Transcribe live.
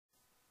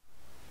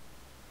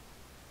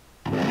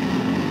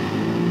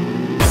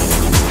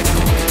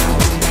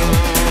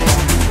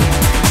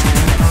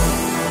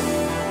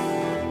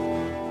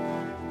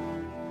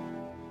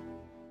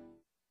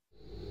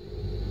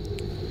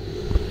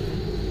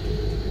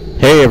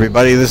Hey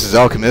everybody, this is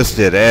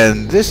Alchemisted,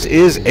 and this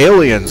is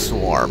Alien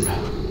Swarm.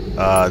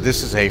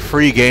 This is a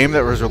free game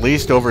that was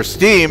released over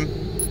Steam,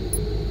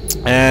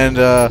 and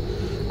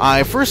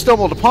I first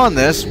stumbled upon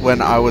this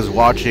when I was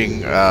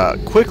watching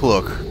Quick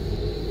Look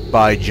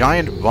by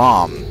Giant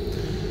Bomb,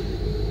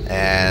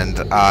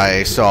 and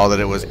I saw that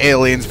it was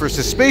Aliens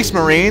versus Space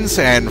Marines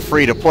and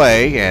free to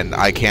play, and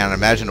I can't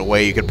imagine a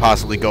way you could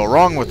possibly go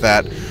wrong with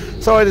that.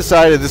 So I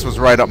decided this was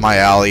right up my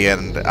alley,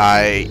 and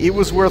it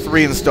was worth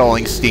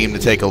reinstalling Steam to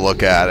take a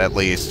look at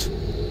least.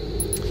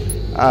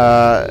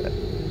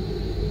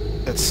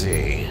 Let's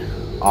see.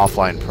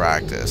 Offline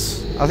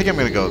practice. I think I'm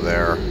going to go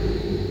there.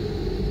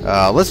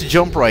 Let's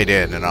jump right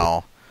in, and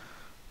I'll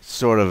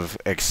sort of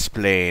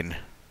explain.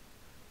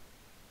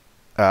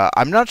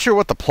 I'm not sure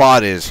what the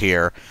plot is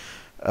here.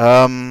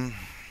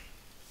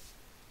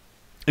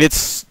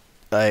 It's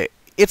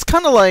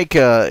kind of like,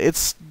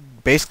 it's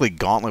basically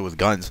Gauntlet with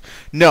guns.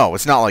 No,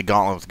 it's not like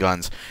Gauntlet with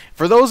guns.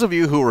 For those of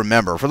you who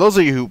remember, for those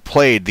of you who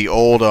played the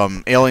old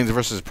Aliens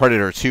vs.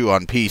 Predator 2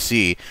 on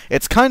PC,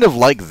 it's kind of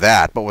like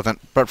that,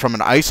 but from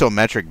an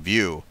isometric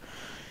view.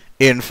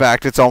 In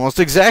fact, it's almost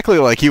exactly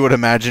like you would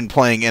imagine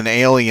playing an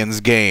Aliens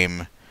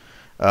game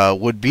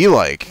would be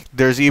like.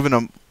 There's even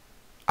a...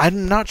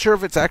 I'm not sure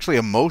if it's actually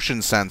a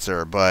motion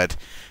sensor, but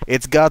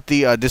it's got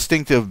the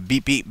distinctive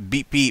beep beep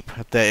beep beep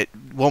that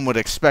one would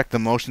expect the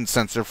motion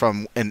sensor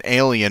from an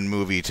Alien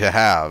movie to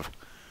have.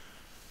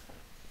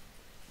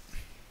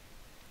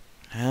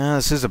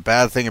 This is a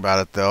bad thing about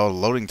it, though.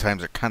 Loading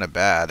times are kind of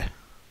bad.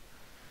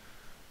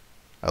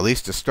 At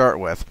least to start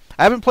with.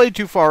 I haven't played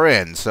too far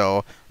in,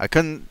 so I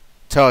couldn't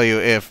tell you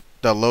if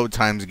the load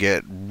times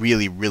get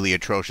really, really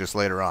atrocious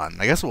later on.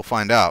 I guess we'll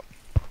find out.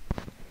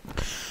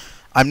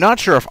 I'm not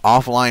sure if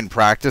offline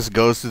practice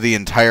goes through the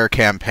entire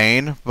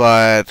campaign,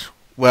 but,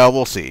 well,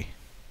 we'll see.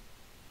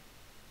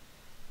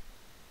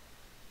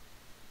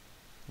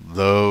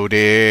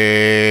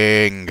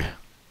 Loading.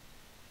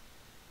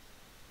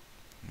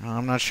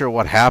 I'm not sure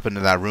what happened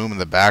to that room in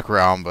the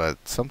background, but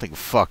something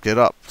fucked it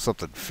up.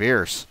 Something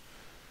fierce.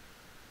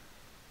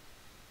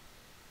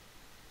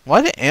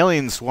 Why do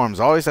alien swarms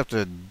always have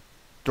to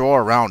throw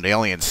around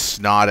alien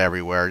snot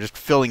everywhere, just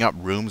filling up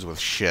rooms with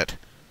shit?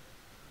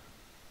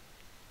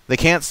 They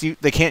can't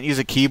use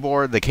a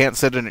keyboard. They can't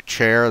sit in a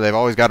chair. They've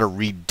always got to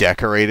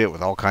redecorate it with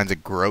all kinds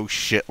of gross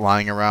shit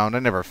lying around. I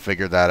never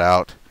figured that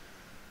out.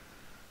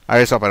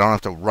 I just hope I don't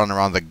have to run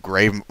around the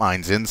grave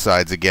mine's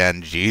insides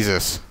again.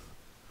 Jesus.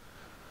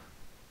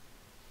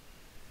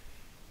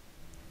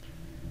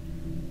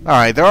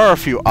 Alright, there are a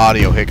few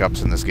audio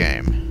hiccups in this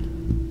game.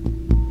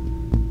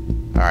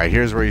 Alright,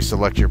 here's where you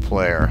select your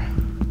player.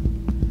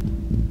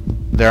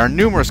 There are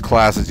numerous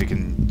classes you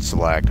can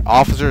select.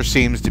 Officer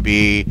seems to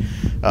be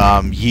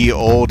ye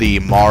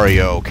olde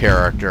Mario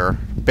character.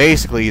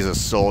 Basically, he's a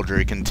soldier.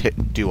 He can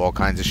do all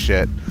kinds of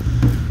shit.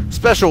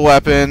 Special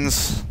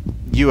weapons.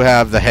 You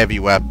have the heavy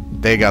weapon.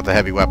 They got the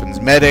heavy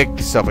weapons. Medic,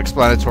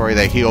 self-explanatory.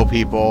 They heal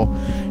people.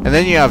 And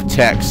then you have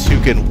techs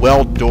who can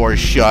weld doors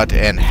shut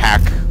and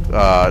hack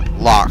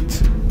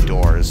locked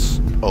doors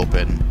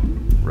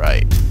open.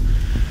 Right.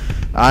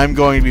 I'm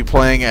going to be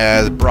playing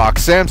as Brock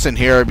Sampson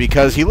here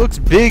because he looks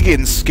big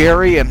and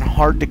scary and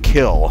hard to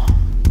kill.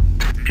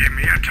 Give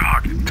me a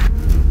target.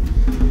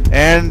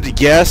 And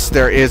yes,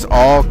 there is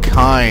all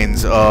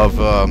kinds of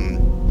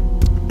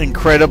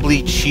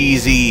incredibly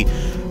cheesy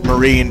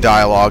Marine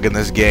dialogue in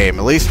this game.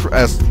 At least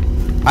as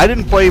I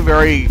didn't play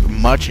very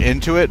much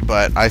into it,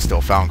 but I still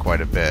found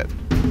quite a bit.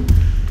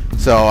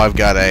 So I've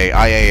got a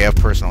IAF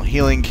personal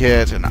healing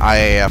kit, an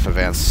IAF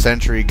advanced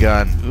sentry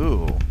gun.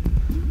 Ooh.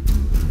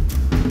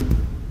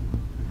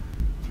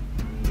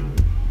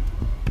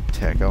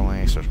 Tech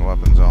only, special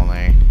weapons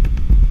only.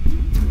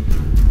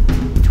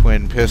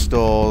 Twin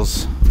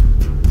pistols.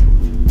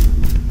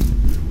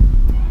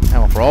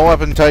 Ammo for all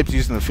weapon types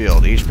used in the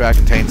field. Each pack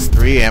contains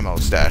 3 ammo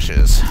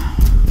stashes.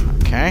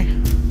 Okay.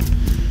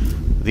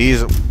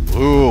 These...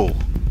 Ooh.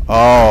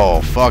 Oh,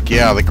 fuck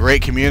yeah. The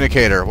Great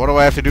Communicator. What do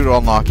I have to do to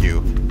unlock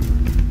you?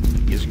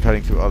 Using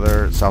cutting through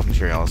other soft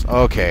materials.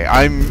 Okay,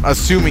 I'm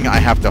assuming I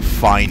have to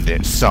find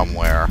it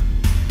somewhere.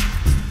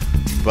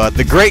 But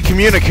the Great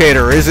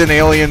Communicator is an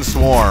alien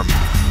swarm.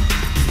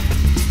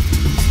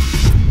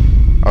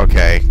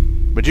 Okay.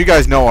 But you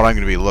guys know what I'm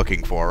going to be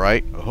looking for,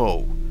 right?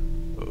 Oh.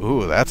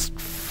 Ooh, that's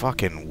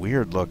fucking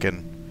weird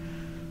looking.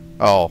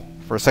 Oh,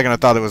 for a second I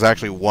thought it was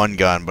actually one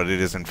gun, but it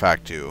is in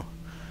fact 2.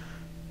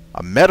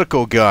 A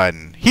medical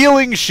gun.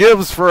 Healing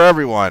shivs for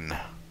everyone.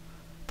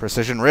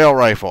 Precision rail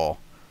rifle.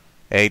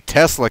 A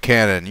Tesla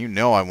cannon. You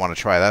know I want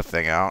to try that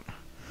thing out.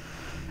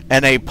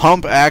 And a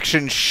pump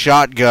action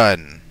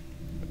shotgun.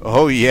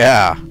 Oh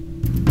yeah.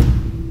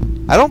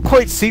 I don't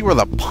quite see where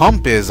the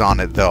pump is on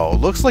it though.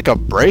 It looks like a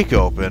break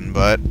open,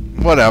 but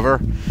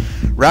whatever.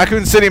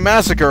 Raccoon City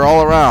Massacre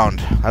all around.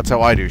 That's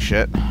how I do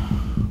shit.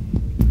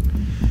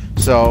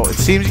 So it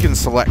seems you can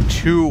select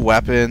 2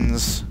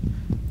 weapons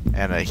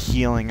and a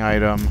healing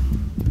item.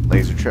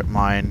 Laser trip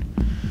mine.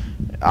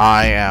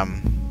 I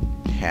am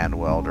hand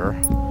welder.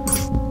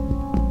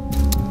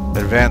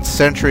 Advanced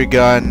sentry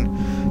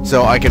gun.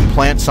 So I can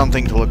plant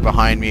something to look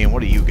behind me, and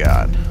what do you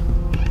got?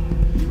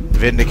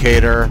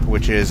 Vindicator,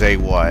 which is a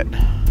what?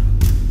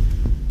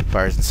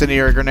 Fires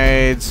incendiary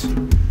grenades.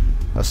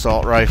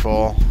 Assault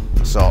rifle.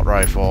 Assault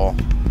rifle.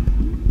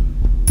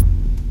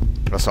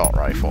 Assault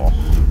rifle.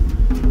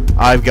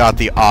 I've got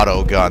the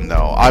auto gun,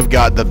 though. I've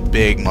got the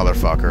big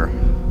motherfucker.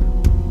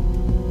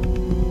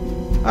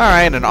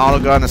 Alright, an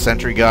auto gun, a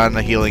sentry gun,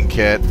 a healing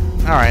kit.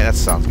 Alright, that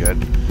sounds good.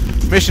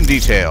 Mission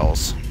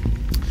details.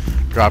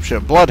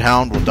 Dropship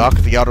Bloodhound will dock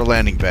at the outer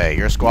landing bay.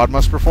 Your squad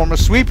must perform a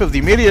sweep of the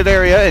immediate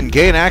area and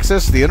gain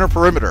access to the inner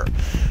perimeter.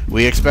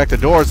 We expect the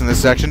doors in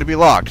this section to be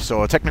locked,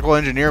 so a technical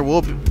engineer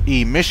will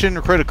be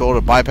mission critical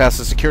to bypass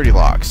the security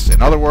locks.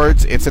 In other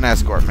words, it's an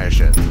escort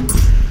mission.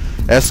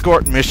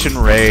 Escort mission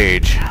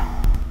rage.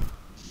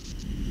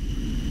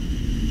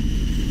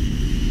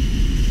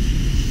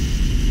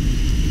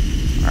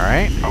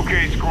 Alright.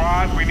 Okay,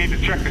 squad, we need to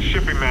check the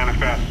shipping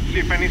manifest. See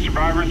if any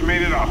survivors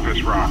made it off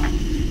this rock.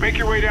 Make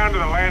your way down to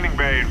the landing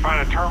bay and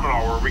find a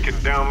terminal where we can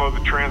download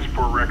the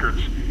transport records.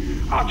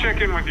 I'll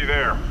check in with you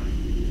there.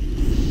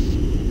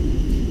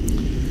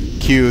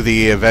 Cue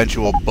the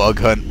eventual bug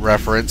hunt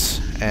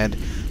reference. And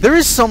there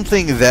is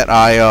something that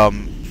I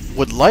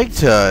would like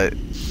to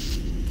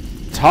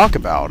talk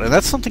about, and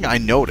that's something I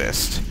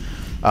noticed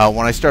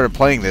when I started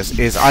playing this,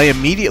 is I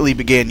immediately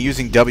began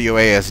using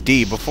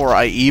WASD before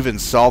I even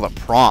saw the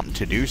prompt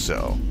to do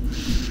so.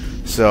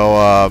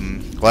 So,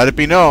 let it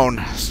be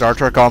known, Star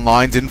Trek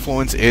Online's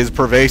influence is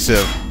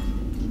pervasive.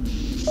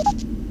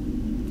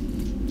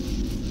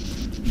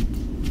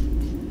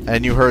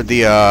 And you heard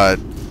the,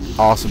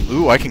 awesome...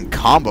 Ooh, I can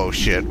combo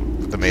shit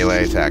with the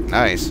melee attack.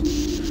 Nice.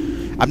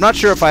 I'm not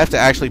sure if I have to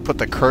actually put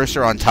the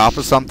cursor on top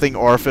of something,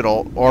 or if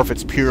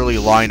it's purely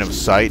line of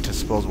sight. I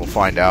suppose we'll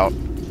find out.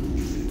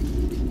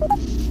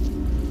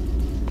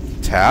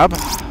 Tab.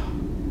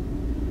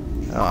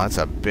 Oh, that's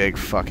a big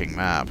fucking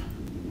map.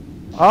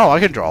 Oh,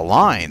 I can draw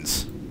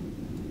lines.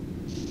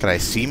 Can I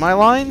see my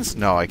lines?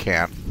 No, I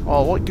can't.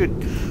 Oh, what good...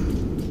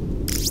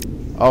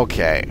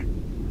 Okay.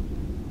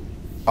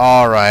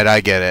 Alright,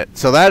 I get it.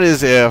 So that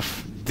is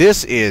if...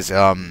 This is,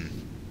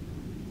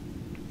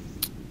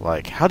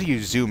 like, how do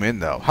you zoom in,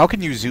 though? How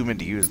can you zoom in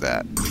to use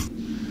that?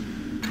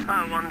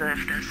 I wonder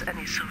if there's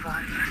any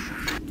survivors.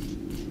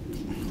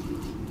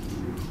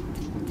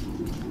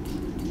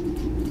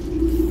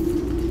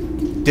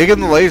 Dig in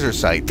the laser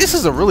sight. This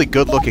is a really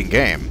good-looking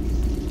game.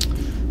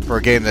 For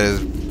a game that is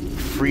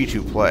free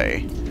to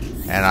play.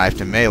 And I have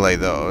to melee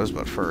those,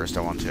 but first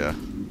I want to...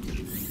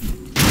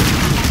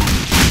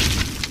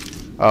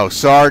 Oh,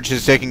 Sarge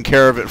is taking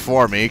care of it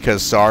for me,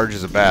 because Sarge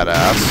is a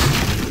badass.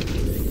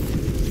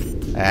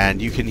 And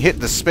you can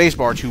hit the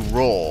spacebar to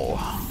roll.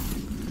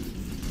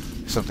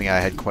 Something I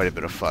had quite a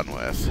bit of fun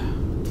with.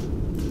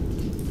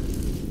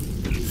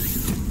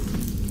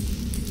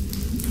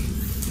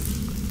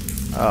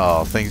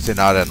 Oh, things did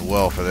not end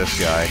well for this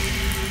guy.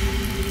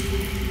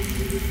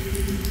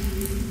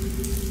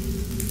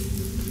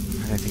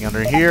 Anything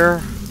under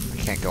here? I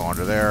can't go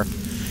under there.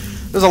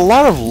 There's a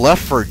lot of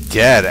Left 4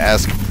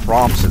 Dead-esque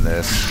prompts in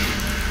this.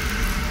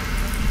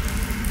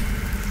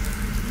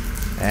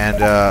 And,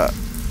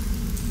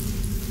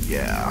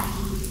 yeah.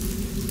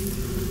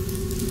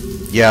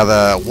 Yeah,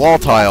 the wall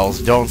tiles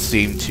don't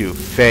seem to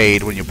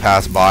fade when you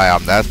pass by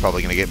them. That's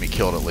probably going to get me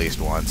killed at least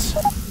once.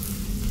 I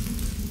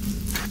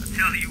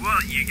tell you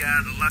what, you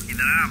guys are lucky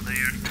that I'm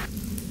here.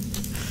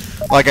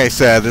 Like I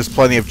said, there's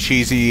plenty of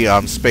cheesy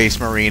Space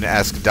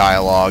Marine-esque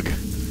dialogue.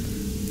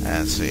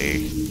 Let's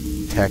see.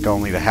 Tech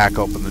only to hack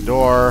open the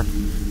door.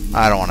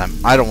 I don't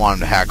want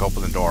him to hack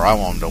open the door. I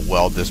want him to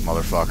weld this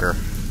motherfucker.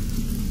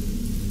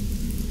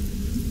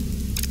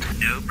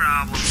 No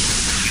problem.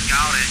 You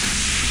got it.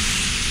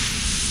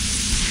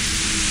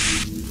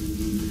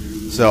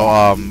 So,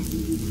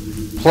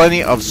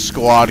 plenty of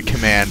squad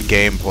command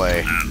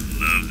gameplay. I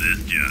love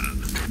this job.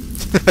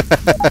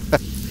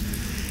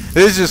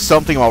 This is just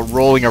something about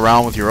rolling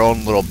around with your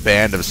own little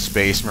band of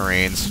Space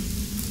Marines.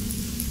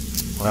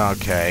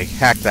 Okay,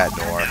 hack that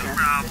door. No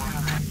problem.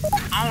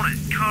 On it.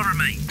 Cover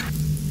me.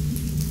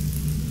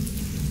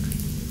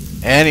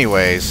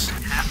 Anyways,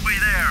 Halfway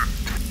there.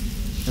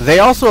 they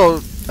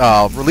also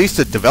released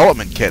a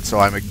development kit, so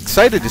I'm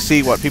excited to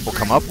see what people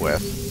come up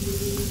with.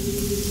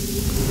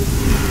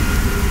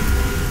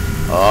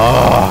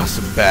 Oh,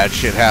 some bad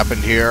shit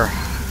happened here.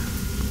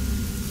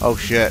 Oh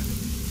shit.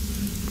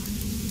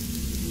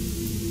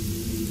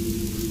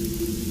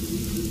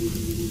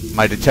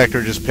 My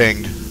detector just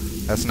pinged.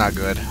 That's not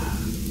good.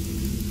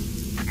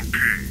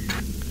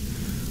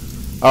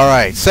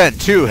 Alright,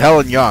 sent to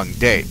Helen Young,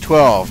 date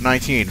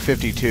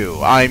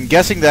 12/19/52. I'm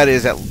guessing that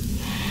is at...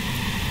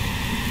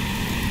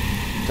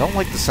 Don't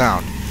like the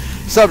sound.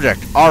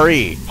 Subject,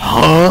 RE.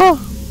 Huh?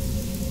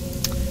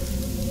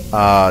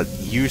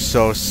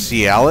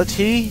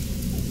 Eusociality?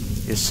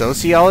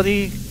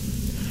 Eusociality?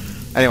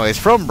 Anyways,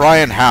 from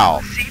Brian Howe.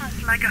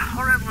 Seems like a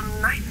horrible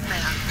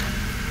nightmare.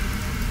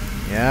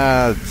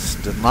 Yeah, it's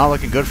not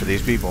looking good for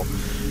these people.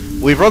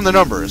 We've run the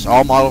numbers.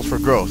 All models for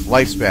growth,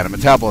 lifespan, and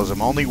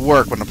metabolism only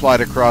work when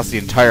applied across the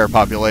entire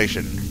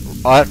population.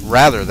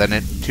 rather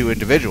than to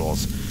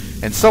individuals.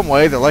 In some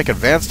way, they're like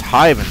advanced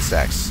hive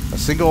insects, a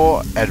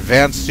single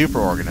advanced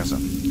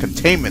superorganism.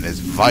 Containment is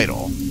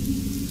vital.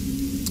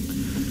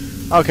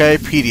 Okay,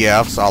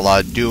 PDFs a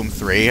la Doom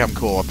 3. I'm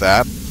cool with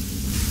that.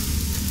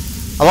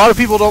 A lot of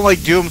people don't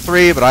like Doom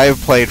 3, but I have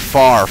played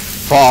far,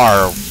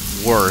 far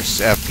worse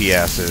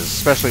FPSs,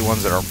 especially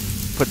ones that are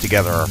put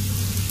together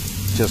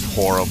just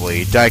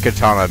horribly.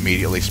 Daikatana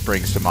immediately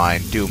springs to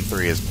mind. Doom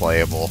 3 is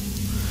playable.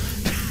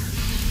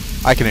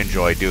 I can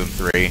enjoy Doom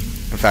 3. In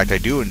fact, I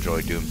do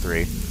enjoy Doom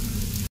 3.